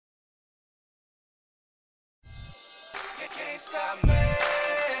stop me.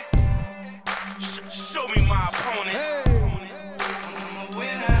 Show me my opponent. I'm a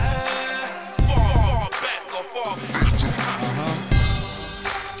winner. Far back or far back.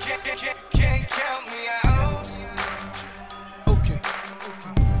 Can't count me out. Okay.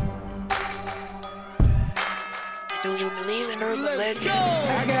 Do you believe in urban legend?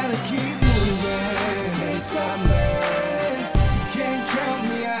 I gotta keep moving. Can't stop me. Can't count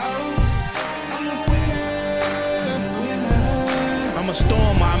me out. I'm a winner. I'm a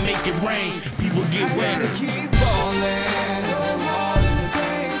storm, I make it rain. People get wet. I gotta keep ballin'. Go hard in the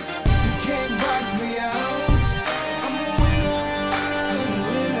pain. You can't box me out. I'm a winner.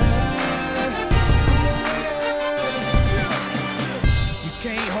 You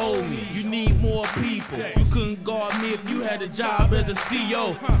can't hold me, you need more people. You couldn't guard me if you had a job as a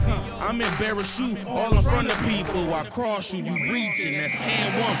CEO. I'm embarrassed you all in front of people. I cross you, you reaching, that's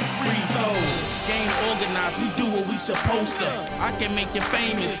hand one, free throws. Game organized, we do what we supposed to. I can make you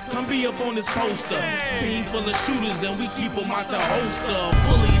famous, come be up on this poster. Team full of shooters and we keep them out the holster.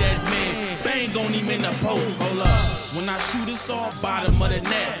 Bully that man, bang on him in the post. Hold up, when I shoot it's all bottom of the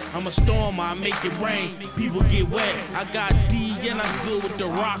net. I'm a storm, I make it rain, people get wet. I got D and I'm good with the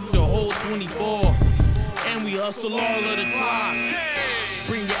rock, the whole 24. And we hustle all of the clock.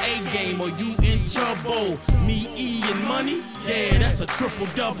 Bring your A game or you in trouble. Me, E, and money, yeah, that's a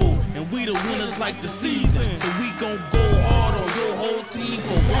triple-double. And we the winners like the season. So we gon' go hard on your whole team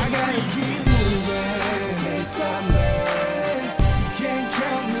for I one gotta reason. keep moving. Can't stop me. Can't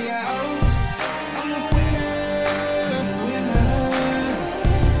count me out. I'm a winner.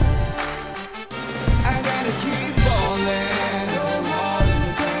 I gotta keep ballin'. Go hard in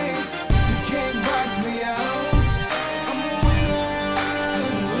the paint. You can't box me out. I'm a winner.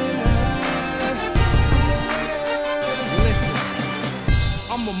 Listen,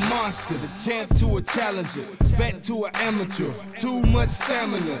 I'm a monster, the champ to a challenger, vet to an amateur, too much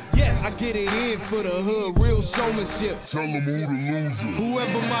stamina. I get it in for the hood, real showmanship. Tell them who the loser.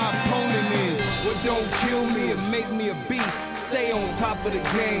 Whoever my opponent is, what don't kill me and make me a beast. Stay on top of the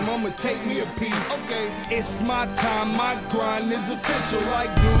game, I'ma take me a piece. Okay, it's my time, my grind is official.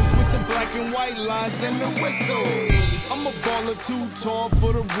 Like dudes with the black and white lines and the whistle. I'm a baller too tall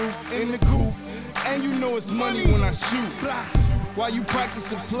for the roof in the coop. And you know it's money when I shoot. While you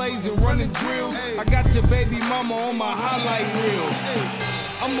practicing plays and running drills, I got your baby mama on my highlight reel.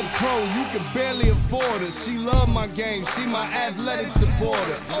 I'm a pro, you can barely afford her. She love my game, she my athletic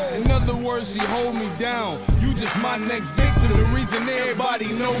supporter. In other words, she hold me down. You just my next victim, the reason everybody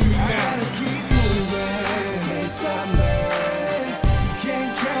know me I now. gotta keep moving. Can't stop me.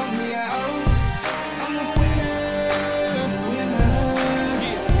 Can't count me out. I'm a winner.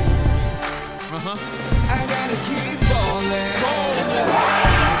 I gotta keep ballin'.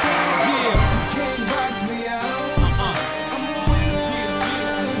 Yeah, Can't box me out. I'm a winner.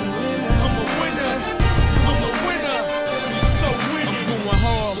 I'm a winner, I'm a winner, you so winning. I'm going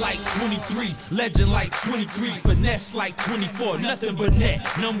hard like 23, legend like 23, finesse like 24, nothing but net,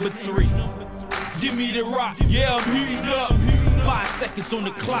 number 3. Give me the rock, yeah, I'm heating up. 5 seconds on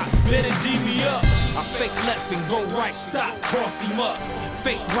the clock, better D me up. I fake left and go right, stop, cross him up.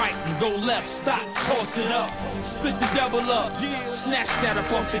 Fake right and go left, stop, toss it up. Split the double up, snatch that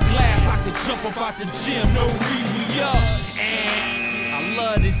up off the glass. I can jump up out the gym, no we up. And I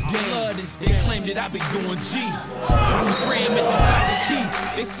love this game. They claim that I be going G. I spray him at the top of the key.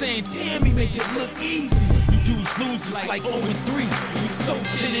 They saying, damn, he make it look easy. You dudes losers like 0-3. We so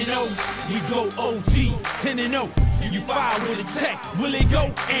 10-0, we go OT 10-0. You fire with a tech, will it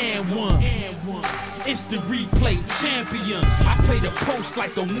go? And one. It's the replay champion. I play the post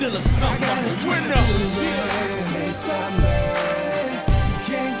like O'Neal or something. I'm a winner. Can't stop me.